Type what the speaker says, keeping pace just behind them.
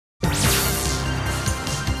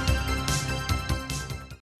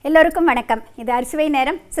எல்லோருக்கும் வணக்கம். இது அறுசுவை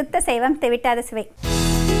நேரம். சுத்த சைவம் தெவிட்டாத சுவை.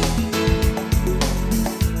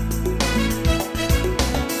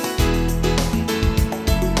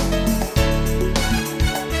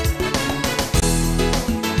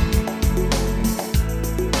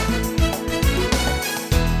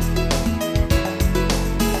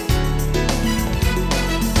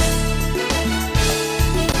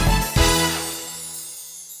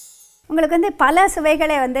 உங்களுக்கு பல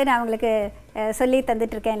சுவைகளை நான் உங்களுக்கு சொல்லி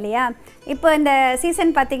தந்துட்டுருக்கேன் இல்லையா. இப்போ இந்த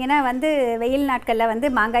சீசன் பார்த்திங்கன்னா வெயில்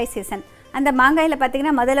நாட்களில் மாங்காய் சீசன். அந்த மாங்காயில்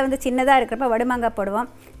பார்த்திங்கன்னா முதல்ல சின்னதாக இருக்கிறப்ப வடுமாங்காய் போடுவோம்.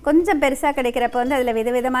 கொஞ்சம் பெருசாக கிடைக்கிறப்ப அதில்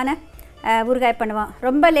விதவிதமான ஊறுகாய் பண்ணுவோம்.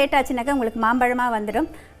 ரொம்ப லேட் ஆச்சுனாக்கா உங்களுக்கு மாம்பழமாக வந்துடும்.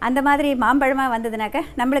 அந்த மாதிரி மாம்பழமாக வந்ததுனாக்கா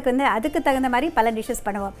நம்மளுக்கு அதுக்கு தகுந்த மாதிரி பல டிஷ்ஷஸ்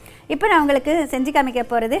பண்ணுவோம். இப்போ நான் உங்களுக்கு செஞ்சு காமிக்க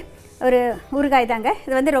போகிறது ஒரு ஊறுகாய் தாங்க.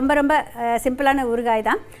 இது ரொம்ப ரொம்ப சிம்பிளான ஊறுகாய்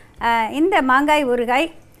தான். இந்த மாங்காய் ஊறுகாய்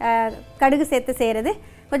கடுகு சேர்த்து செய்கிறது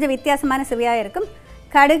கொஞ்சம் வித்தியாசமான சுவையாக இருக்கும்.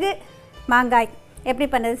 கடுகு மாங்காய் எப்படி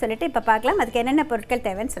பண்ணுறதுன்னு சொல்லிட்டு இப்போ பார்க்கலாம். அதுக்கு என்னென்ன பொருட்கள்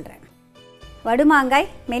தேவைன்னு சொல்கிறேன். வடுமாங்காய்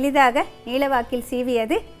மெலிதாக நீளவாக்கில்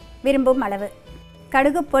சீவியது விரும்பும் அளவு,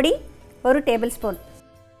 கடுகு பொடி 1 டேபிள் ஸ்பூன்,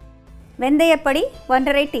 வெந்தயப்பொடி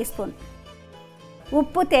 1½ டீஸ்பூன்,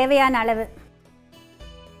 உப்பு தேவையான அளவு,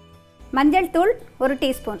 மஞ்சள் தூள் 1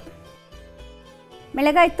 டீஸ்பூன்,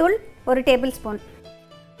 மிளகாய் தூள் 1 டேபிள் ஸ்பூன்,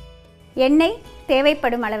 எண்ணெய்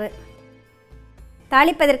தேவைப்படும் அளவு,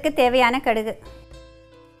 தாளிப்பதற்கு தேவையான கடுகு,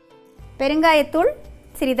 பெருங்காயத்தூள்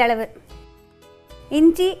சிறிதளவு,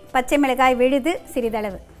 இஞ்சி பச்சை மிளகாய் விழுது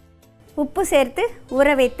சிறிதளவு, உப்பு சேர்த்து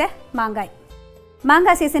ஊற வைத்த மாங்காய்.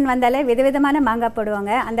 மாங்காய் சீசன் வந்தாலே விதவிதமான மாங்காய்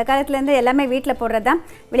போடுவாங்க. அந்த காலத்துலேருந்து எல்லாமே வீட்டில் போடுறது தான்,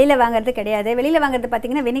 வெளியில் வாங்குறது கிடையாது. வெளியில் வாங்குறது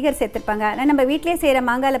பார்த்திங்கன்னா வினிகர் சேர்த்துருப்பாங்க. ஆனால் நம்ம வீட்டிலே செய்கிற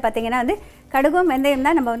மாங்காயில் பார்த்திங்கன்னா கடுகும் வெந்தயம்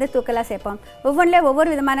தான் நம்ம தூக்கலாக சேர்ப்போம். ஒவ்வொன்றில் ஒவ்வொரு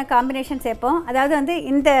விதமான காம்பினேஷன் சேர்ப்போம். அதாவது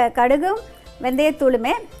இந்த கடுகும்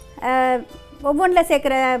வெந்தயத்தூளுமே ஒவ்வொன்றில்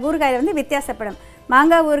சேர்க்குற ஊறுகாயில் வித்தியாசப்படும்.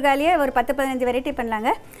 மாங்காய் ஊறுகாயிலேயே ஒரு 10-15 வெரைட்டி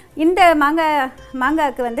பண்ணலாங்க. இந்த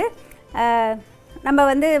மாங்காய்க்கு நம்ம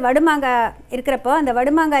வடுமாங்காய் இருக்கிறப்போ அந்த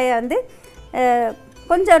வடுமாங்காயை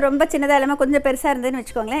கொஞ்சம் ரொம்ப சின்னதாக இல்லாமல் கொஞ்சம் பெருசாக இருந்ததுன்னு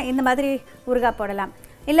வச்சுக்கோங்களேன், இந்த மாதிரி ஊறுகாய் போடலாம்.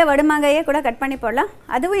 இல்லை வடுமாங்காயே கூட கட் பண்ணி போடலாம்.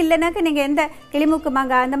 அதுவும் இல்லைனாக்கா நீங்கள் எந்த கிளிமூக்கு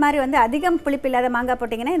மாங்காய் அந்த மாதிரி அதிகம் புளிப்பு இல்லாத மாங்காய்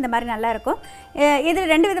போட்டிங்கன்னா இந்த மாதிரி நல்லாயிருக்கும். இது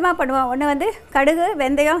 2 விதமாக பண்ணுவோம். ஒன்று கடுகு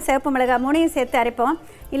வெந்தயம் சிவப்பு மிளகாய் 3ஐயும் சேர்த்து அரைப்போம்.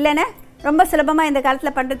 இல்லைன்னா ரொம்ப சுலபமாக இந்த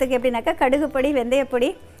காலத்தில் பண்ணுறதுக்கு எப்படின்னாக்கா கடுகு பொடி வெந்தயப்பொடி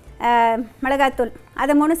மிளகாத்தூள்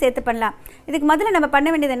அதை 3 சேர்த்து பண்ணலாம். இதுக்கு முதல்ல நம்ம பண்ண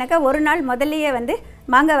வேண்டியது என்னக்கா, ஒரு நாள் முதல்லையே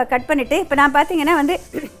மாங்காவை கட் பண்ணிவிட்டு, இப்போ நான் பார்த்தீங்கன்னா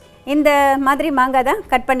இந்த மாதிரி மாங்காய் தான்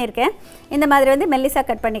கட் பண்ணியிருக்கேன். இந்த மாதிரி மெல்லிசாக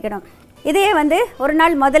கட் பண்ணிக்கணும். இதையே ஒரு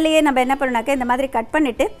நாள் முதல்லையே நம்ம என்ன பண்ணணுனாக்கா இந்த மாதிரி கட்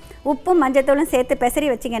பண்ணிவிட்டு உப்பும் மஞ்சத்தூளும் சேர்த்து பெசரி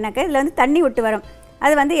வச்சிங்கன்னாக்கா இதில் தண்ணி விட்டு வரும்.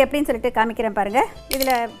 அது எப்படின்னு சொல்லிட்டு காமிக்கிறேன் பாருங்கள்.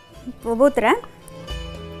 இதில் ஊற்றுறேன்.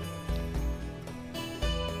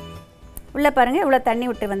 உள்ளே பாருங்கள் இவ்வளோ தண்ணி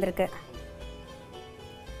விட்டு வந்திருக்கு.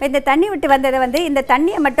 இப்போ இந்த தண்ணி விட்டு வந்ததை இந்த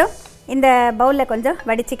தண்ணியை மட்டும் இந்த பவுலில் கொஞ்சம்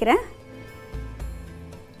வடிச்சிக்கிறேன்.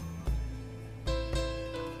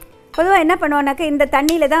 பொதுவாக என்ன பண்ணுவோன்னாக்கா இந்த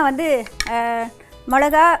தண்ணியில் தான்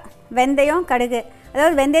மிளகா வெந்தயம் கடுகு,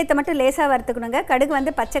 அதாவது வெந்தயத்தை மட்டும் லேசாக வறுத்துக்கணுங்க.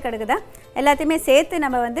 கடுகு பச்சை கடுகு தான். எல்லாத்தையுமே சேர்த்து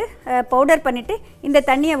நம்ம பவுடர் பண்ணிவிட்டு இந்த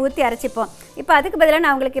தண்ணியை ஊற்றி அரைச்சிப்போம். இப்போ அதுக்கு பதிலாக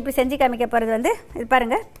நான் உங்களுக்கு இப்படி செஞ்சு காமிக்க போகிறது இது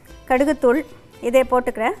பாருங்கள், கடுகுத்தூள் இதே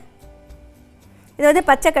போட்டுக்கிறேன். இது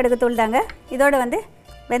பச்சை கடுகுத்தூள் தாங்க. இதோட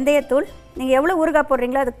வெந்தயத்தூள் நீங்கள் எவ்வளோ ஊறுகாய்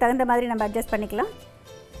போடுறீங்களோ அதுக்கு தகுந்த மாதிரி நம்ம அட்ஜஸ்ட் பண்ணிக்கலாம்.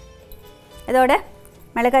 இதோட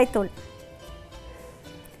மிளகாய்த்தூள்,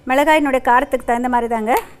 மிளகாயினுடைய காரத்துக்கு தகுந்த மாதிரி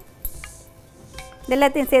தாங்க.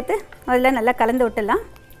 எல்லாத்தையும் சேர்த்து அதில் நல்லா கலந்து விட்டுடலாம்.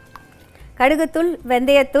 கடுகுத்தூள்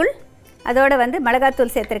வெந்தயத்தூள் அதோடு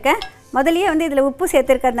மிளகாத்தூள் சேர்த்துருக்கேன். முதலியே இதில் உப்பு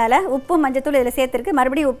சேர்த்துருக்கிறதுனால உப்பு மஞ்சத்தூள் இதில் சேர்த்துருக்கு,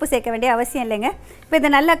 மறுபடியும் உப்பு சேர்க்க வேண்டிய அவசியம் இல்லைங்க. இப்போ இதை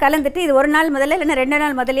நல்லா கலந்துட்டு இது ஒரு நாள் முதல்ல இல்லைன்னா 2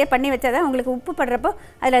 நாள் முதல்லையே பண்ணி வச்சா தான் உங்களுக்கு உப்பு படுறப்போ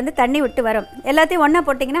அதில் தண்ணி விட்டு வரும். எல்லாத்தையும் ஒன்றா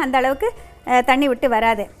போட்டிங்கன்னா அந்த அளவுக்கு தண்ணி விட்டு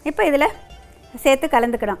வராது. இப்போ இதில் சேர்த்து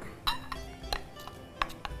கலந்துக்கணும்.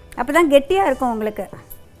 அப்போ தான் கெட்டியாக இருக்கும் உங்களுக்கு.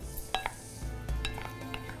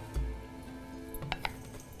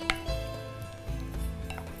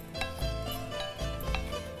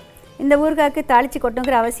 இந்த ஊறுகாய்க்கு தாளித்து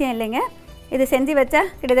கொட்டுங்கிற அவசியம் இல்லைங்க. இது செஞ்சு வச்சா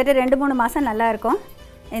கிட்டத்தட்ட 2-3 மாதம் நல்லாயிருக்கும்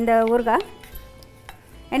இந்த ஊறுகாய்.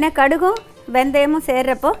 ஏன்னா கடுகும் வெந்தயமும்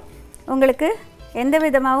சேர்றப்போ உங்களுக்கு எந்த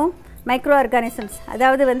விதமாகவும் மைக்ரோ ஆர்கானிசம்ஸ்,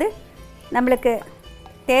 அதாவது நம்மளுக்கு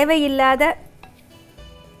தேவையில்லாத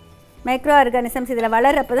மைக்ரோ ஆர்கானிசம்ஸ் இதில்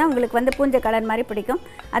வளர்கிறப்போ தான் உங்களுக்கு பூஞ்சை கலர் மாதிரி பிடிக்கும்.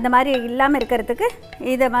 அந்த மாதிரி இல்லாமல் இருக்கிறதுக்கு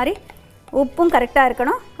இதை மாதிரி உப்பும் கரெக்டாக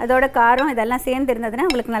இருக்கணும். அதோட காரம் இதெல்லாம் சேர்ந்து இருந்ததுன்னா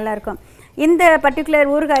உங்களுக்கு நல்லாயிருக்கும். இந்த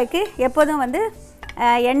பர்டிகுலர் ஊறுகாய்க்கு எப்போதும்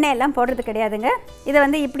எண்ணெய் எல்லாம் போடுறது கிடையாதுங்க.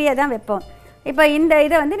 இதை இப்படியே தான் வைப்போம். இப்போ இந்த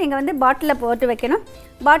இதை நீங்கள் பாட்டிலில் போட்டு வைக்கணும்.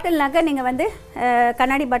 பாட்டில்னாக்கா நீங்கள்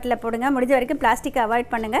கண்ணாடி பாட்டிலில் போடுங்க. முடிஞ்ச வரைக்கும் பிளாஸ்டிக்கை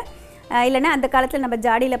அவாய்ட் பண்ணுங்கள். இல்லைன்னா அந்த காலத்தில் நம்ம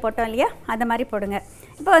ஜாடியில் போட்டோம் இல்லையா, அந்த மாதிரி போடுங்க.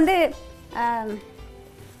 இப்போ வந்து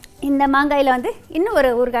இந்த மாங்காயில் வந்து இன்னும் ஒரு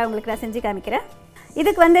ஊறுகாய் உங்களுக்கு நான் செஞ்சு காமிக்கிறேன்.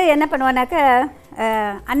 இதுக்கு வந்து என்ன பண்ணுவோன்னாக்கா,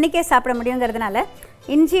 அன்றைக்கே சாப்பிட முடியுங்கிறதுனால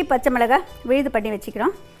இஞ்சி பச்சை மிளகாய் விழுது பண்ணி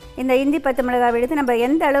வச்சுக்கிறோம். இந்த இஞ்சி பச்சை மிளகாய் விழுது நம்ம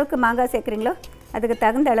எந்த அளவுக்கு மாங்காய் சேர்க்குறீங்களோ அதுக்கு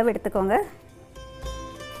தகுந்த அளவு எடுத்துக்கோங்க.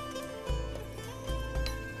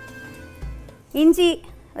 இஞ்சி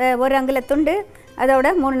ஒரு அங்குல துண்டு, அதோட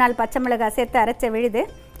 3-4 பச்சை மிளகாய் சேர்த்து அரைச்ச விழுது.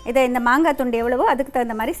 இதை இந்த மாங்காய் துண்டு எவ்வளவோ அதுக்கு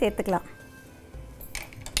தகுந்த மாதிரி சேர்த்துக்கலாம்.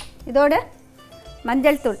 இதோட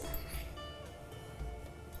மஞ்சள் தூள்,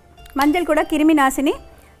 மஞ்சள் கூட கிருமி நாசினி,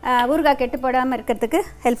 ஊறுகாய் கெட்டு போடாமல் இருக்கிறதுக்கு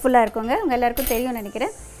ஹெல்ப்ஃபுல்லாக இருக்குங்க. உங்கள் எல்லாருக்கும் தெரியும்னு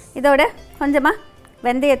நினைக்கிறேன். இதோட கொஞ்சமாக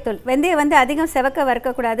வெந்தயத்தூள். வெந்தயம் வந்து அதிகம் செவக்க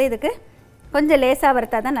வறுக்கக்கூடாது, இதுக்கு கொஞ்சம் லேசாக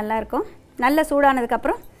வறுத்தா தான் நல்லாயிருக்கும். நல்லா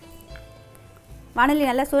சூடானதுக்கப்புறம், வானலி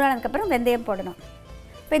நல்லா சூடானதுக்கப்புறம் வெந்தயம் போடணும்.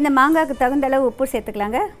 இப்போ இந்த மாங்காய்க்கு தகுந்த அளவு உப்பு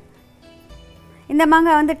சேர்த்துக்கலாங்க. இந்த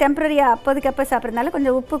மாங்காய் வந்து டெம்பரரியாக அப்போதுக்கப்போ சாப்பிட்றதுனால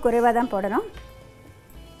கொஞ்சம் உப்பு குறைவாக தான் போடணும்.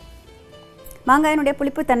 மாங்காயினுடைய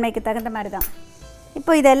புளிப்பு தன்மைக்கு தகுந்த மாதிரி தான்.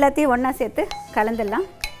 இப்போ இது எல்லாத்தையும் ஒன்றா சேர்த்து கலந்துடலாம்.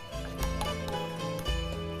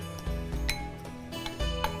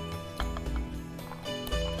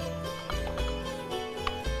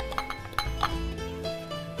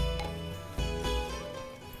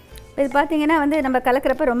 இது பார்த்திங்கன்னா வந்து நம்ம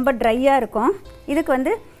கலக்கிறப்ப ரொம்ப ட்ரையாக இருக்கும். இதுக்கு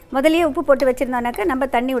வந்து முதலையே உப்பு போட்டு வச்சுருந்தோன்னாக்கா நம்ம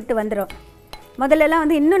தண்ணி விட்டு வந்துடும். முதல்லலாம்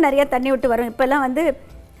வந்து இன்னும் நிறையா தண்ணி விட்டு வரும். இப்போல்லாம் வந்து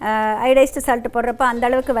அயோடைஸ்டு சால்ட்டு போடுறப்போ அந்த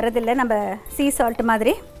அளவுக்கு வரதில்லை, நம்ம சீ சால்ட்டு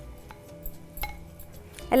மாதிரி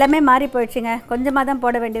எல்லாமே மாறி போயிடுச்சுங்க. கொஞ்சமாக தான்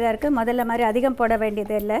போட வேண்டியதாக இருக்குது. முதல்ல மாதிரி அதிகம் போட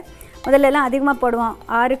வேண்டியது இல்லை. முதல்லலாம் அதிகமாக போடுவோம்,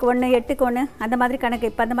 6க்கு 1 8க்கு 1 அந்த மாதிரி கணக்கு.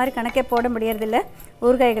 இப்போ அந்த மாதிரி கணக்கே போட முடியறதில்ல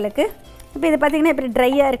ஊறுகாய்களுக்கு. இப்போ இது பார்த்திங்கன்னா இப்படி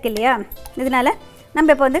ட்ரையாக இருக்குது இல்லையா, இதனால்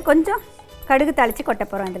நம்ம இப்போ வந்து கொஞ்சம் கடுகு தாளித்து கொட்ட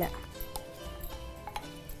போகிறோம். இதில்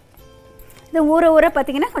இது ஊற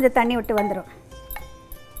பார்த்திங்கன்னா கொஞ்சம் தண்ணி விட்டு வந்துடும்.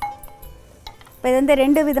 இப்போ இது வந்து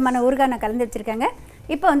 2 விதமான ஊறுகாய் நான் கலந்து வச்சுருக்கேங்க.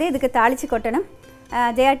 இப்போ வந்து இதுக்கு தாளித்து கொட்டணும்.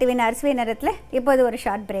 ஜெயா டிவியின் அறுசுவை நேரத்தில் இப்போது ஒரு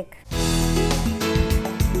ஷார்ட் பிரேக்.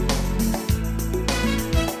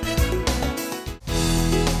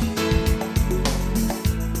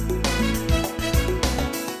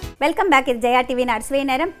 Welcome back. இது ஜெயா டிவியின் அறுசுவை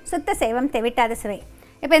நேரம், சுத்த சேவம் தெவிட்டாத சுவை.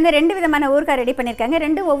 இப்போ இந்த 2 விதமான ஊறுகாய் ரெடி பண்ணியிருக்காங்க.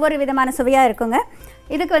 2 ஒவ்வொரு விதமான சுவையாக இருக்குங்க.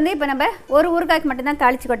 இதுக்கு வந்து இப்போ நம்ம ஒரு ஊறுகாய்க்கு மட்டும்தான்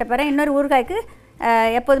தாளித்து கொட்ட போகிறேன். இன்னொரு ஊறுகாய்க்கு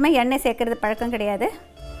எப்போதுமே எண்ணெய் சேர்க்கறது பழக்கம் கிடையாது.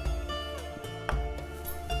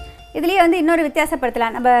 இதுலேயே வந்து இன்னொரு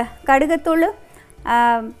வித்தியாசப்படுத்தலாம். நம்ம கடுகுத்தூள்,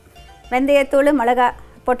 வெந்தயத்தூள், மிளகா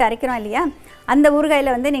போட்டு அரைக்கிறோம் இல்லையா, அந்த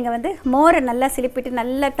ஊறுகாயில் வந்து நீங்கள் வந்து மோரை நல்லா சிலிப்பிட்டு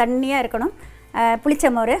நல்லா தண்ணியாக இருக்கணும்,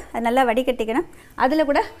 புளிச்ச மோர், அது நல்லா வடிகட்டிக்கணும். அதில்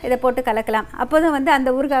கூட இதை போட்டு கலக்கலாம். அப்போதும் வந்து அந்த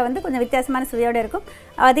ஊறுகாய் வந்து கொஞ்சம் வித்தியாசமான சுவையோடு இருக்கும்,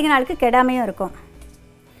 அதிக நாளுக்கு கெடாமையும் இருக்கும்.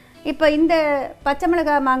 இப்போ இந்த பச்சை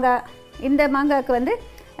மிளகாய் மாங்காய், இந்த மாங்காய்க்கு வந்து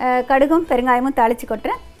கடுகும் பெருங்காயமும் தாளித்து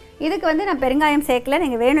கொட்டுறேன். இதுக்கு வந்து நான் பெருங்காயம் சேர்க்கல,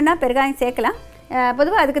 நீங்கள் வேணும்னா பெருங்காயம் சேர்க்கலாம்.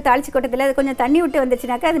 பொதுவாக அதுக்கு தாளித்து கொட்டதில்லை. அது கொஞ்சம் தண்ணி விட்டு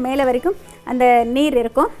வந்துச்சுனாக்கா அது மேலே வரைக்கும் அந்த நீர்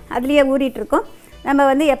இருக்கும், அதுலேயே ஊறிட்டுருக்கும். நம்ம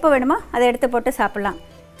வந்து எப்போ வேணுமோ அதை எடுத்து போட்டு சாப்பிட்லாம்.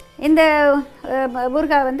 இந்த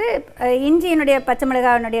ஊறுகாய் வந்து இஞ்சியினுடைய பச்சை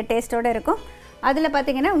மிளகாயினுடைய டேஸ்ட்டோடு இருக்கும். அதில்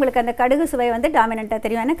பார்த்திங்கன்னா உங்களுக்கு அந்த கடுகு சுவை வந்து டாமினண்ட்டாக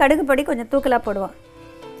தெரியும். ஏன்னா கடுகு பொடி கொஞ்சம் தூக்கலாக போடுவோம்.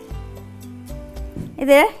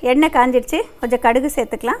 இது எண்ணெய் காஞ்சிடுச்சு, கொஞ்சம் கடுகு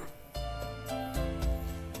சேர்த்துக்கலாம்.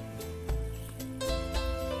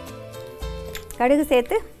 கடுகு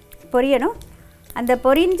சேர்த்து பொரியணும். அந்த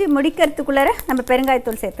பொரிஞ்சு முடிக்கிறதுக்குள்ளார நம்ம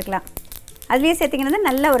பெருங்காயத்தூள் சேர்த்துக்கலாம். அதுலேயே சேர்த்திங்கன்னா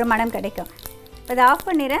நல்ல ஒரு மணம் கிடைக்கும். இப்போ இதை ஆஃப்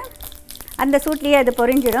பண்ணிடுறேன். அந்த சூட்லேயே அது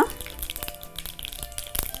பொரிஞ்சிடும்.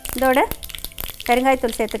 இதோட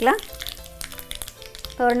பெருங்காயத்தூள் சேர்த்துக்கலாம்.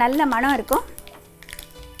 இப்போ ஒரு நல்ல மணம் இருக்கும்.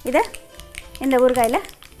 இதை இந்த ஊறுகாயில்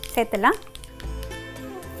சேர்த்துடலாம்.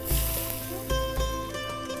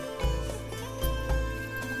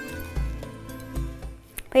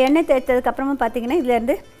 இப்போ எண்ணெய் தேய்ச்சதுக்கப்புறமா பார்த்திங்கன்னா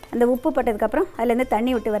இதுலேருந்து அந்த உப்பு பட்டதுக்கப்புறம் அதுலேருந்து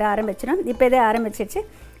தண்ணி விட்டு வர ஆரம்பிச்சிடும். இப்போ இதே ஆரம்பிச்சிடுச்சு.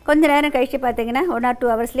 கொஞ்சம் நேரம் கழித்து பார்த்திங்கன்னா 1 or 2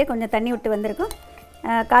 hours கொஞ்சம் தண்ணி விட்டு வந்திருக்கும்.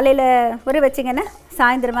 காலையில் ஊற வச்சிங்கன்னா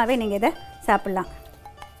சாயந்தரமாகவே நீங்கள் இதை சாப்பிட்லாம்.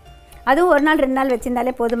 அதுவும் 1 நாள் 2 நாள்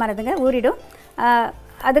வச்சுருந்தாலே போதுமானதுங்க, ஊறிடும்.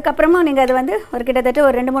 அதுக்கப்புறமும் நீங்கள் அது வந்து ஒரு கிட்டத்தட்ட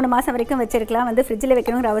ஒரு 2-3 மாதம் வரைக்கும் வச்சுருக்கலாம். வந்து ஃப்ரிட்ஜில்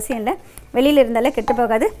வைக்கணுங்கிற அவசியம் இல்லை, வெளியில் இருந்தாலே கெட்டு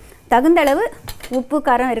போகாது. தகுந்த அளவு உப்பு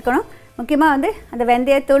காரம் இருக்கணும். முக்கியமாக வந்து அந்த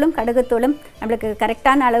வெந்தயத்தூளும் கடுகுத்தூளும் நம்மளுக்கு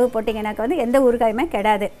கரெக்டான அளவு போட்டிங்கன்னாக்கா வந்து எந்த ஊறுகாயுமே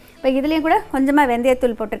கெடாது. இப்போ இதுலேயும் கூட கொஞ்சமாக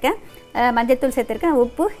வெந்தயத்தூள் போட்டிருக்கேன், மஞ்சத்தூள் சேர்த்துருக்கேன்,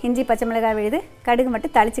 உப்பு, இஞ்சி பச்சை மிளகாய் விழுது, கடுகு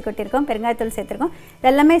மட்டும் தாளித்து கொட்டியிருக்கோம், பெருங்காயத்தூள் சேர்த்துருக்கோம்.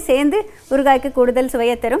 இதெல்லாமே சேர்ந்து ஊறுகாய்க்கு கூடுதல்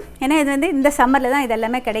சுவையை தரும். ஏன்னா இது வந்து இந்த சம்மரில் தான்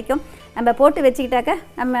இதெல்லாமே கிடைக்கும். நம்ம போட்டு வச்சுக்கிட்டாக்க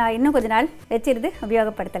நம்ம இன்னும் கொஞ்ச நாள் வச்சிருந்து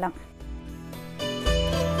உபயோகப்படுத்தலாம்.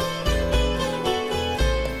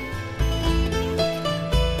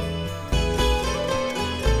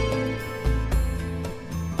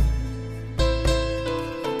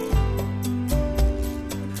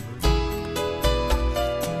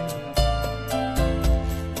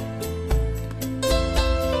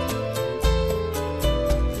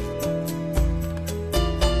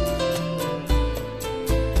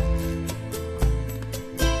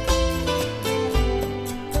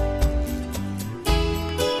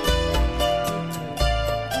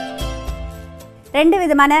 2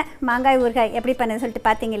 விதமான மாங்காய் ஊறுகாய் எப்படி பண்ணுன்னு சொல்லிட்டு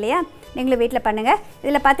பார்த்தீங்க இல்லையா? நீங்களும் வீட்டில் பண்ணுங்கள்.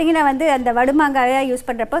 இதில் பார்த்தீங்கன்னா வந்து அந்த வடுமாங்காயாக யூஸ்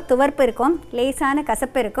பண்ணுறப்போ துவர்ப்பு இருக்கும், லேசான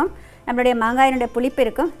கசப்பு இருக்கும், நம்மளுடைய மாங்காயினுடைய புளிப்பு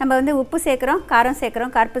இருக்கும். நம்ம வந்து உப்பு சேர்க்குறோம், காரம்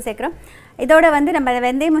சேர்க்குறோம், கார்ப்பு சேர்க்குறோம். இதோட வந்து நம்ம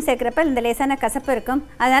வெந்தயமும் சேர்க்குறப்ப இந்த லேசான கசப்பு இருக்கும்.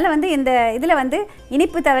 அதனால் வந்து இந்த இதில் வந்து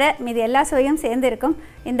இனிப்பு தவிர மீது எல்லா சுவையும் சேர்ந்து இருக்கும்.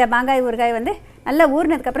 இந்த மாங்காய் ஊறுகாய் வந்து நல்லா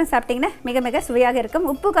ஊறினதுக்கப்புறம் சாப்பிட்டிங்கன்னா மிக மிக சுவையாக இருக்கும்.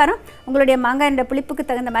 உப்பு காரம் உங்களுடைய மாங்காயோட புளிப்புக்கு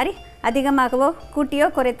தகுந்த மாதிரி அதிகமாகவோ கூட்டியோ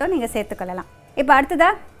குறைத்தோ நீங்கள் சேர்த்துக்கொள்ளலாம். இப்போ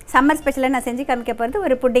அடுத்ததாக சம்மர் ஸ்பெஷலாக நான் செஞ்சு காமிக்க போகிறது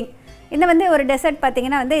ஒரு புட்டிங். இந்த வந்து ஒரு டெசர்ட்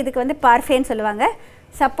பார்த்திங்கன்னா வந்து இதுக்கு வந்து பார்ஃபேன்னு சொல்லுவாங்க.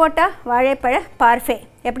 சப்போட்டா வாழைப்பழ பார்ஃபே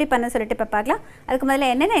எப்படி பண்ண சொல்லிட்டு இப்போ பார்க்கலாம். அதுக்கு முதல்ல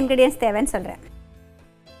என்னென்ன இன்க்ரீடியன்ஸ் தேவைன்னு சொல்கிறேன்.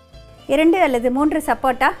 2 அல்லது 3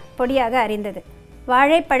 சப்போட்டா பொடியாக அரிந்தது,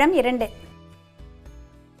 வாழைப்பழம் 2,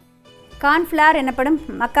 கார்ன்ஃப்ளவர் எனப்படும்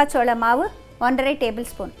மக்காச்சோள மாவு 1½ டேபிள்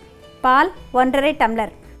ஸ்பூன், பால் 1½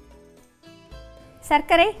 டம்ளர்,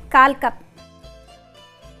 சர்க்கரை 1/4 கப்,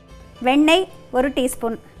 வெண்ணெய் 1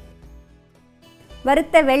 டீஸ்பூன்,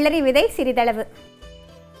 வறுத்த வெள்ளரி விதை சிறிதளவு,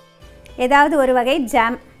 ஏதாவது ஒரு வகை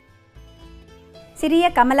ஜாம், சிறிய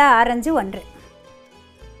கமலா ஆரஞ்சு 1.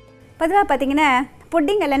 பொதுவாக பார்த்திங்கன்னா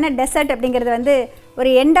புட்டிங் இல்லைன்னா டெசர்ட் அப்படிங்கிறது வந்து ஒரு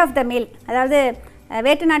எண்ட் ஆஃப் த மீல். அதாவது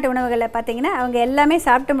வேற்று நாட்டு உணவுகளில் பார்த்திங்கன்னா அவங்க எல்லாமே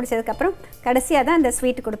சாப்பிட்டு முடிச்சதுக்கப்புறம் கடைசியாக தான் அந்த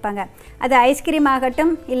ஸ்வீட் கொடுப்பாங்க. அது ஐஸ்கிரீம்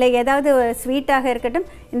ஆகட்டும், இல்லை ஏதாவது ஒரு ஸ்வீட்டாக இருக்கட்டும்,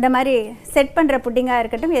 இந்த மாதிரி செட் பண்ணுற புட்டிங்காக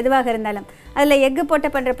இருக்கட்டும், எதுவாக இருந்தாலும் அதில் எக்கு போட்டு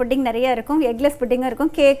பண்ணுற புட்டிங் நிறையா இருக்கும், எக்லெஸ் புட்டிங்கும்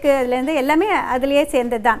இருக்கும், கேக்கு, அதுலேருந்து எல்லாமே அதுலேயே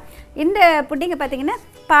சேர்ந்தது தான். இந்த புட்டிங்கை பார்த்திங்கன்னா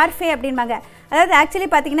பார்ஃபே அப்படின்பாங்க. அதாவது ஆக்சுவலி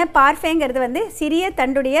பார்த்திங்கன்னா பார்ஃபேங்கிறது வந்து சிறிய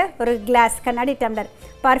தண்டுடைய ஒரு கிளாஸ், கண்ணாடி டம்ளர்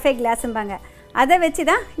பார்ஃபே கிளாஸும்பாங்க. அதை வச்சு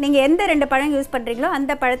தான் நீங்கள் எந்த 2 பழம் யூஸ் பண்ணுறீங்களோ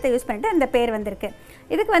அந்த பழத்தை யூஸ் பண்ணிட்டு அந்த பேர் வந்திருக்கு.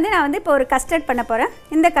 இதுக்கு வந்து நான் வந்து இப்போ ஒரு கஸ்டர்ட் பண்ண போகிறேன்.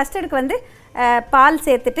 இந்த கஸ்டர்டுக்கு வந்து பால்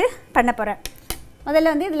சேர்த்துட்டு பண்ண போகிறேன்.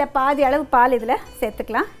 முதல்ல வந்து இதில் பாதி அளவு பால் இதில்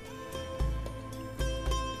சேர்த்துக்கலாம்.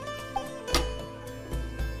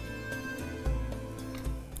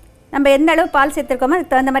 நம்ம எந்த அளவு பால் சேர்த்துருக்கோமோ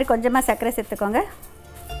அதுக்கு தகுந்த மாதிரி கொஞ்சமாக சர்க்கரை சேர்த்துக்கோங்க.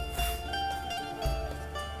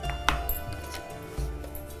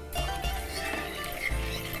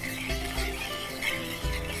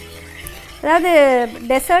 அதாவது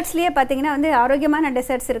டெசர்ட்ஸ்லேயே பார்த்திங்கன்னா வந்து ஆரோக்கியமான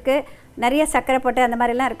டெசர்ட்ஸ் இருக்குது, நிறைய சர்க்கரை போட்டு அந்த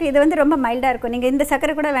மாதிரிலாம் இருக்குது. இது வந்து ரொம்ப மைல்டாக இருக்கும். நீங்கள் இந்த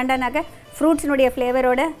சர்க்கரை கூட வேண்டானாக்க ஃப்ரூட்ஸினுடைய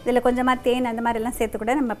ஃப்ளேவரோடு இதில் கொஞ்சமாக தேன் அந்த மாதிரிலாம் சேர்த்து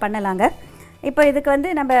கூட நம்ம பண்ணலாங்க. இப்போ இதுக்கு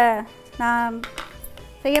வந்து நான்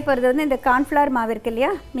செய்ய போகிறது வந்து இந்த கார்ன்ஃப்ளவர் மாவு இருக்குது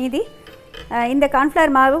இல்லையா, மீதி இந்த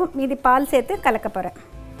கார்ன்ஃப்ளவர் மாவும் மீதி பால் சேர்த்து கலக்க போகிறேன்.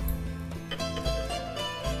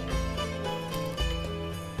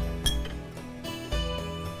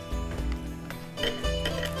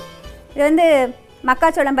 இது வந்து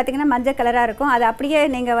மக்காச்சோளம் பார்த்திங்கன்னா மஞ்சள் கலராக இருக்கும். அது அப்படியே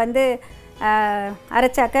நீங்கள் வந்து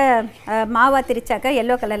அரைச்சாக்க மாவாக திரிச்சாக்க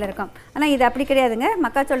எல்லோ கலரில் இருக்கும். ஆனால் இது அப்படி கிடையாதுங்க.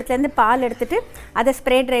 மக்காச்சோளத்துலேருந்து பால் எடுத்துகிட்டு அதை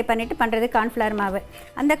ஸ்ப்ரே ட்ரை பண்ணிவிட்டு பண்ணுறது கார்ன்ஃப்ளவர் மாவு.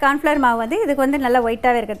 அந்த கார்ன்ஃப்ளவர் மாவு வந்து இதுக்கு வந்து நல்லா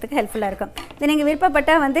ஒயிட்டாகவே இருக்கிறதுக்கு ஹெல்ப்ஃபுல்லாக இருக்கும். இது நீங்கள்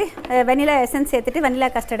விருப்பப்பட்டால் வந்து வெனிலா எசன்ஸ் சேர்த்துட்டு வெனிலா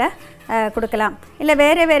கஸ்டர்டாக கொடுக்கலாம். இல்லை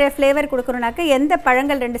வேறு ஃப்ளேவர் கொடுக்கணுனாக்க எந்த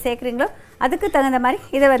பழங்கள் 2 சேர்க்குறீங்களோ அதுக்கு தகுந்த மாதிரி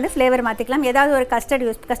இதை வந்து ஃப்ளேவர் மாற்றிக்கலாம். ஏதாவது ஒரு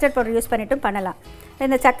கஸ்டர்ட் பவுடர் யூஸ் பண்ணிவிட்டும் பண்ணலாம்.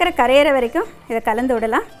 இந்த சர்க்கரை கரையிற வரைக்கும் இதை கலந்து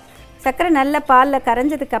விடலாம். சர்க்கரை நல்ல பாலில்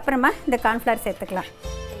கரைஞ்சதுக்கு அப்புறமா இந்த கார்ன்ஃப்ளவர் சேர்த்துக்கலாம்.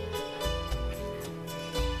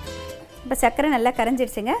 இப்போ சர்க்கரை நல்லா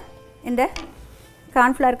கரைஞ்சிடுச்சுங்க. இந்த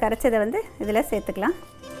கார்ன்ஃப்ளவர் கரைச்சதை வந்து இதில் சேர்த்துக்கலாம்.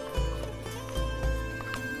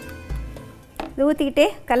 இது ஊற்றிக்கிட்டே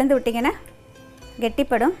கலந்து விட்டிங்கன்னா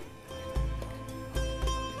கெட்டிப்படும்.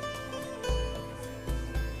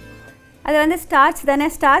 அது வந்து ஸ்டார்ச் தானே.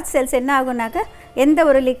 ஸ்டார்ச் செல்ஸ் என்ன ஆகும்னாக்க எந்த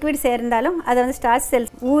ஒரு லிக்விட் சேர்ந்தாலும் அதை வந்து ஸ்டார்ச்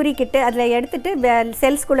செல்ஸ் ஊறிக்கிட்டு அதில் எடுத்துகிட்டு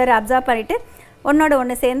செல்ஸ்குள்ளே அப்சார்ப் பண்ணிவிட்டு ஒன்றோட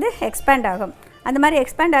ஒன்று சேர்ந்து எக்ஸ்பேண்ட் ஆகும். அந்த மாதிரி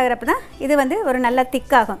எக்ஸ்பேண்ட் ஆகிறப்ப தான் இது வந்து ஒரு நல்ல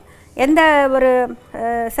திக்காகும். எந்த ஒரு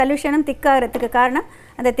சொல்யூஷனும் திக்காகிறதுக்கு காரணம்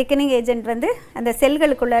அந்த திக்கனிங் ஏஜென்ட் வந்து அந்த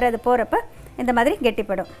செல்களுக்குள்ளார அது போகிறப்ப இந்த மாதிரி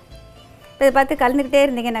கெட்டிப்படும். இப்போ இதை பார்த்து கலந்துக்கிட்டே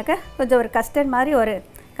இருந்தீங்கன்னாக்கா கொஞ்சம் ஒரு கஸ்டர்ட் மாதிரி ஒரு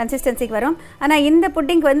கன்சிஸ்டன்சிக்கு வரும். ஆனால் இந்த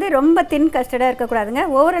புட்டிங்க்கு வந்து ரொம்ப தின் கஸ்டர்டாக இருக்கக்கூடாதுங்க.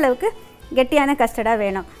 ஓரளவுக்கு கெட்டியான கஸ்டர்டாக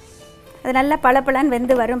வேணும். அது நல்லா பளபளன்னு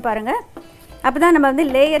வெந்து வரும் பாருங்கள். அப்போ தான் நம்ம வந்து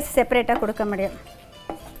லேயர்ஸ் செப்பரேட்டாக கொடுக்க முடியும்.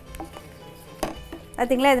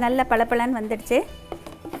 பார்த்திங்களா, இது நல்லா பளபளன்னு வந்துடுச்சு.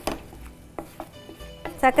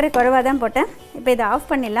 சர்க்கரை குறைவாக தான் போட்டேன். இப்போ இதை ஆஃப்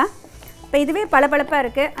பண்ணிடலாம். இப்போ இதுவே பளபளப்பாக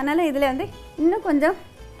இருக்குது. அதனால் இதில் வந்து இன்னும் கொஞ்சம்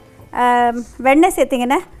வெண்ணெய்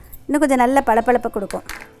சேர்த்திங்கன்னா இன்னும் கொஞ்சம் நல்ல பளபளப்பை கொடுக்கும்.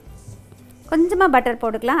 கொஞ்சமாக பட்டர்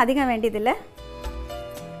போட்டுக்கலாம், அதிகம் வேண்டியதில்லை.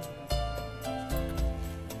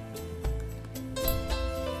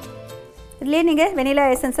 இதுலேயே நீங்கள் வெனிலா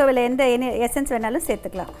எசன்ஸோ இல்லை எந்த எசன்ஸ் வேணாலும்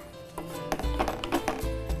சேர்த்துக்கலாம்.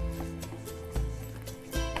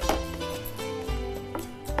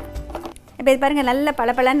 இப்போ இது பாருங்கள் நல்ல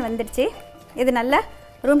பளபளன்னு வந்துடுச்சு. இது நல்லா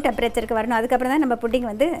ரூம் டெம்பரேச்சருக்கு வரணும். அதுக்கப்புறம் தான் நம்ம புட்டிங்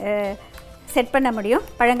வந்து செட் பண்ண முடியும்.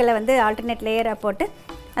 பழங்களை வந்து ஆல்டர்னேட் லேயராக போட்டு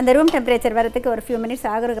அந்த ரூம் டெம்பரேச்சர் வரதுக்கு ஒரு ஃபியூ மினிட்ஸ்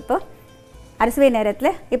ஆகுறப்போ அறுசுவை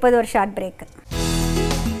நேரத்தில் இப்போது ஒரு short break.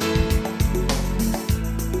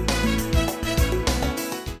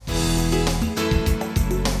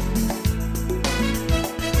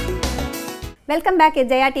 Welcome back.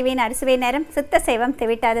 Jaya டிவியின் அறுசுவை நேரம், சுத்த சைவம்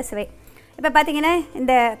தெவிட்டாத சுவை. இப்போ பார்த்தீங்கன்னா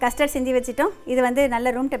இந்த கஸ்டர்ட் செஞ்சு வச்சுட்டோம். இது வந்து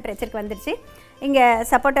நல்ல ரூம் டெம்பரேச்சருக்கு வந்துடுச்சு. இங்கே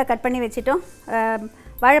சப்போட்டா கட் பண்ணி வச்சுட்டோம்,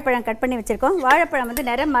 வாழைப்பழம் கட் பண்ணி வச்சுருக்கோம். வாழைப்பழம் வந்து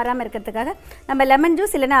நிறம் மாறாமல் இருக்கிறதுக்காக நம்ம லெமன்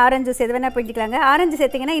ஜூஸ் இல்லைனா ஆரஞ்சு ஜூஸ் எது வேணால் பிடிக்கலாங்க. ஆரஞ்சு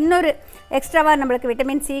சேர்த்திங்கன்னா இன்னொரு எக்ஸ்ட்ராவாக நம்மளுக்கு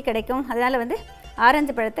விட்டமின் சி கிடைக்கும். அதனால் வந்து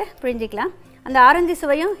ஆரஞ்சு பழத்தை பிழிஞ்சிக்கலாம். அந்த ஆரஞ்சு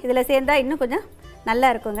சுவையும் இதில் சேர்ந்தால் இன்னும் கொஞ்சம் நல்லா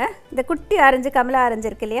இருக்குங்க. இந்த குட்டி ஆரஞ்சு, கமலா ஆரஞ்சு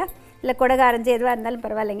இருக்கு இல்லையா, இல்லை கொடகை ஆரஞ்சு எதுவாக இருந்தாலும்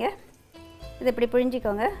பரவாயில்லைங்க. இது இப்படி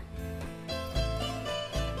பிழிஞ்சிக்கோங்க.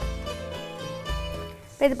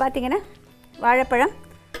 இப்போ இது பார்த்திங்கன்னா வாழைப்பழம்,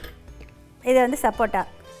 இது வந்து சப்போட்டா.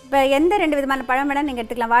 இப்போ எந்த 2 விதமான பழம் வேணால் நீங்கள்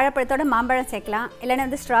எடுத்துக்கலாம். வாழைப்பழத்தோட மாம்பழம் சேர்க்கலாம், இல்லைன்னா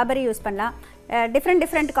வந்து ஸ்ட்ராபெரி யூஸ் பண்ணலாம்.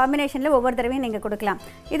 டிஃப்ரெண்ட் காம்பினேஷனில் ஒவ்வொரு தடவையும் நீங்கள் கொடுக்கலாம்.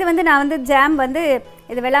 இது வந்து நான் வந்து ஜாம் வந்து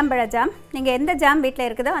இது வெள்ளாம்பழ ஜாம், நீங்கள் எந்த ஜாம் வீட்டில்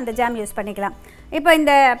இருக்குதோ அந்த ஜாம் யூஸ் பண்ணிக்கலாம். இப்போ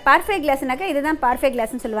இந்த பார்ஃபே கிளாஸ்னாக்கா இதுதான் பார்ஃபே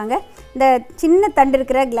கிளாஸ்ன்னு சொல்லுவாங்க. இந்த சின்ன தண்டு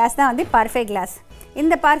இருக்கிற கிளாஸ் தான் வந்து பார்ஃபே கிளாஸ்.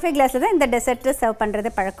 இந்த பார்ஃபே கிளாஸில் தான் இந்த டெசர்ட்டு சர்வ்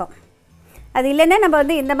பண்ணுறது பழக்கம். அது இல்லைன்னா நம்ம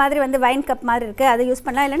வந்து இந்த மாதிரி வந்து வைன் கப் மாதிரி இருக்குது, அதை யூஸ்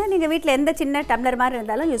பண்ணலாம். இல்லைன்னா நீங்கள் வீட்டில் எந்த சின்ன டம்ளர் மாதிரி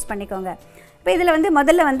இருந்தாலும் யூஸ் பண்ணிக்கோங்க. இப்போ இதில் வந்து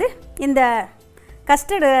முதல்ல வந்து இந்த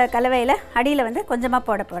கஸ்டர்டு கலவையில் அடியில் வந்து கொஞ்சமாக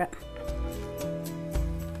போட போகிறேன்.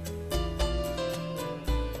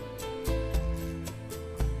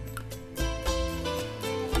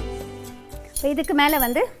 இப்போ இதுக்கு மேலே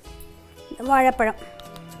வந்து வாழைப்பழம்,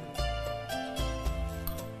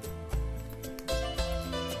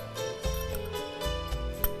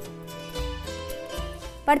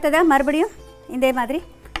 அடுத்ததாக மறுபடியும் இதே மாதிரி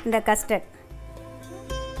இந்த கஸ்டர்ட்,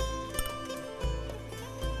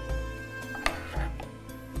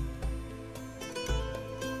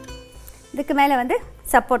 இதுக்கு மேலே வந்து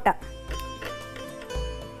சப்போட்டா,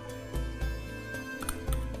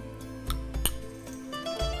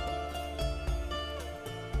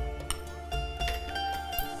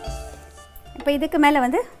 இப்போ இதுக்கு மேலே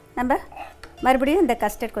வந்து நம்ம மறுபடியும் இந்த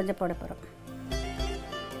கஸ்டர்ட் கொஞ்சம் போட போகிறோம்.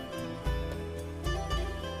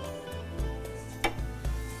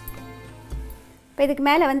 இப்போ இதுக்கு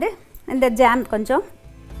மேலே வந்து இந்த ஜாம் கொஞ்சம்,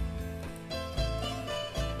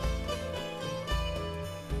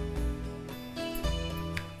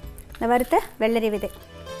 இந்த வறுத்த வெள்ளரி விதை,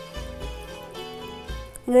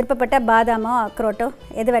 நீங்கள் விருப்பப்பட்ட பாதாமோ அக்ரோட்டோ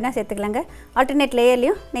எது வேணால் சேர்த்துக்கலாங்க. ஆல்டர்னேட்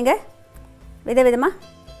லேயர்லேயும் நீங்கள் விதவிதமாக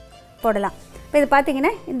போடலாம். இப்போ இது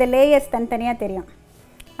பார்த்தீங்கன்னா இந்த லேயர்ஸ் தனித்தனியாக தெரியும்.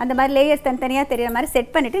 அந்த மாதிரி லேயர்ஸ் தனித்தனியாக தெரிகிற மாதிரி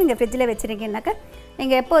செட் பண்ணிவிட்டு நீங்கள் ஃப்ரிட்ஜில் வச்சுருக்கீங்கன்னாக்கா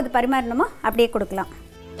நீங்கள் எப்போ அது பரிமாறணுமோ அப்படியே கொடுக்கலாம்.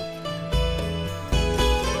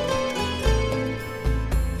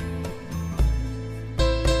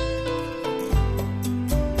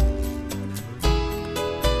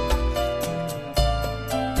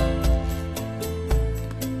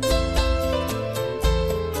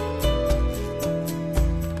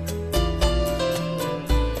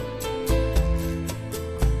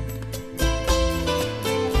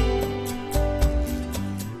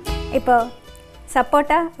 இப்போ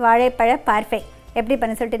சப்போட்டா வாழைப்பழ பார்ஃபே எப்படி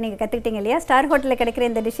பண்ண சொல்லிட்டு நீங்கள் கற்றுக்கிட்டீங்க இல்லையா? ஸ்டார் ஹோட்டலில் கிடைக்கிற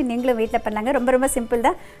இந்த டிஷ்ஷு நீங்களும் வீட்டில் பண்ணாங்க. ரொம்ப சிம்பிள்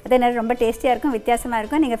தான், அதே நேரம் ரொம்ப டேஸ்டியாக இருக்கும், வித்தியாசமாக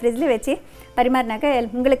இருக்கும். நீங்கள் ஃப்ரிட்ஜில் வச்சு பரிமாறினாக்க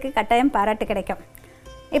உங்களுக்கு கட்டாயம் பாராட்டு கிடைக்கும்.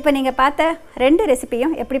 இப்போ நீங்கள் பார்த்த 2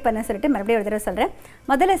 ரெசிபியும் எப்படி பண்ண சொல்லிட்டு மறுபடியும் ஒரு தடவை சொல்கிறேன்.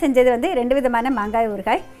 முதல்ல செஞ்சது வந்து 2 விதமான மாங்காய்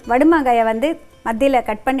ஊறுகாய். வடுமாங்காயை வந்து மத்தியில்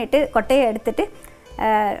கட் பண்ணிவிட்டு கொட்டையை எடுத்துகிட்டு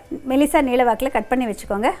மெலிசா நீளவாக்கில் கட் பண்ணி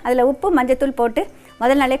வச்சுக்கோங்க. அதில் உப்பு மஞ்சத்தூள் போட்டு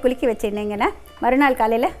முதல் நாளே குலுக்கி வச்சுருந்தீங்கன்னா மறுநாள்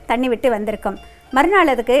காலையில் தண்ணி விட்டு வந்திருக்கும்.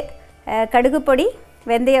 மறுநாள் அதுக்கு கடுகு பொடி,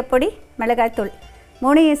 வெந்தயப்பொடி, மிளகாய்த்தூள்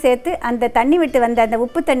 3யும் சேர்த்து அந்த தண்ணி விட்டு வந்த அந்த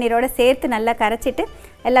உப்பு தண்ணீரோடு சேர்த்து நல்லா கரைச்சிட்டு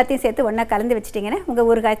எல்லாத்தையும் சேர்த்து ஒன்றா கலந்து வச்சிட்டிங்கன்னா உங்கள்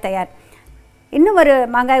ஊறுகாய் தயார். இன்னும் ஒரு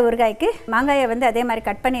மாங்காய் ஊறுகாய்க்கு மாங்காயை வந்து அதே மாதிரி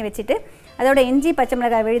கட் பண்ணி வச்சுட்டு அதோட இஞ்சி, பச்சை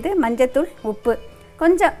மிளகாய் விழுது, மஞ்சத்தூள், உப்பு,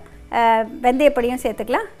 கொஞ்சம் வெந்தயப்பொடியும்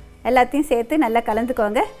சேர்த்துக்கலாம். எல்லாத்தையும் சேர்த்து நல்லா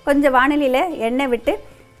கலந்துக்கோங்க. கொஞ்சம் வானிலையில் எண்ணெய் விட்டு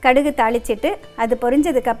கடுகு தாளிச்சிட்டு அது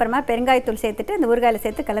பொரிஞ்சதுக்கப்புறமா பெருங்காயத்தூள் சேர்த்துட்டு அந்த ஊறுகாயில்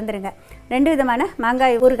சேர்த்து கலந்துருங்க. 2 விதமான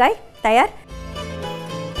மாங்காய் ஊறுகாய் தயார்.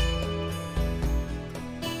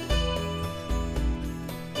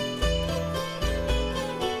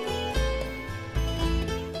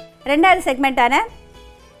 ரெண்டாவது செக்மெண்ட்டான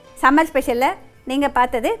சம்மர் ஸ்பெஷலில் நீங்கள்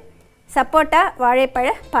பார்த்தது சப்போட்டா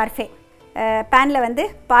வாழைப்பழ பார்ஃபே. பேனில் வந்து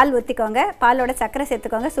பால் ஊற்றிக்கோங்க, பாலோட சர்க்கரை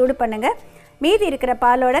சேர்த்துக்கோங்க, சூடு பண்ணுங்கள். மீதி இருக்கிற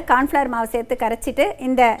பாலோட கார்ன்ஃப்ளவர் மாவு சேர்த்து கரைச்சிட்டு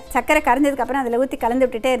இந்த சர்க்கரை கரைஞ்சதுக்கப்புறம் அதில் ஊற்றி கலந்து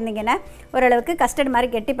விட்டுட்டே இருந்தீங்கன்னா ஓரளவுக்கு கஸ்டர்ட் மாதிரி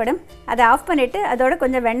கெட்டிப்படும். அதை ஆஃப் பண்ணிவிட்டு அதோட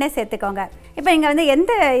கொஞ்சம் வெண்ணெய் சேர்த்துக்கோங்க. இப்போ நீங்கள் வந்து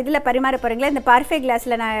எந்த இதில் பரிமாற போகிறீங்களோ இந்த பார்ஃபே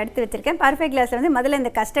கிளாஸில் நான் எடுத்து வச்சுருக்கேன். பார்ஃபே கிளாஸில் வந்து முதல்ல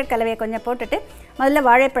இந்த கஸ்டர்ட் கலவையை கொஞ்சம் போட்டுட்டு முதல்ல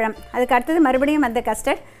வாழைப்பழம், அதுக்கு அடுத்தது மறுபடியும் அந்த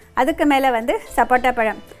கஸ்டர்ட், அதுக்கு மேலே வந்து சப்போட்டா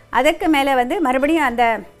பழம், அதுக்கு மேலே வந்து மறுபடியும் அந்த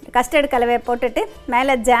கஸ்டர்டு கலவை போட்டுட்டு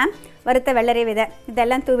மேலே ஜாம், வறுத்த வெள்ளரி விதை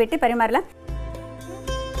இதெல்லாம் தூவிட்டு பரிமாறலாம்.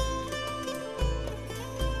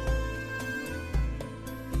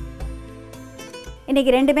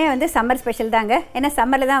 இன்றைக்கி ரெண்டுமே வந்து சம்மர் ஸ்பெஷல் தாங்க. ஏன்னா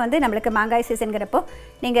சம்மரில் தான் வந்து நம்மளுக்கு மாங்காய் சீசனுங்கிறப்போ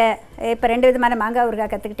நீங்கள் இப்போ 2 விதமான மாங்காய்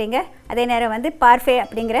ஊறுகாய் கற்றுக்கிட்டீங்க. அதே நேரம் வந்து பார்ஃபே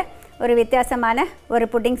அப்படிங்கிற ஒரு வித்தியாசமான ஒரு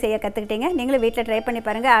புட்டிங் செய்ய கற்றுக்கிட்டீங்க. நீங்களும் வீட்டில் ட்ரை பண்ணி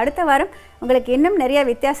பாருங்கள். அடுத்த வாரம் உங்களுக்கு இன்னும் நிறைய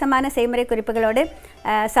வித்தியாசமான செய்முறை குறிப்புகளோடு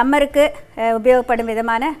சம்மருக்கு உபயோகப்படும்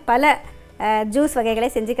விதமான பல ஜூஸ்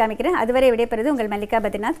வகைகளை செஞ்சு காமிக்கிறேன். அதுவரை விடைபெறுவது உங்கள் மல்லிகா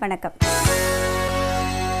பத்ரிநாத். வணக்கம்.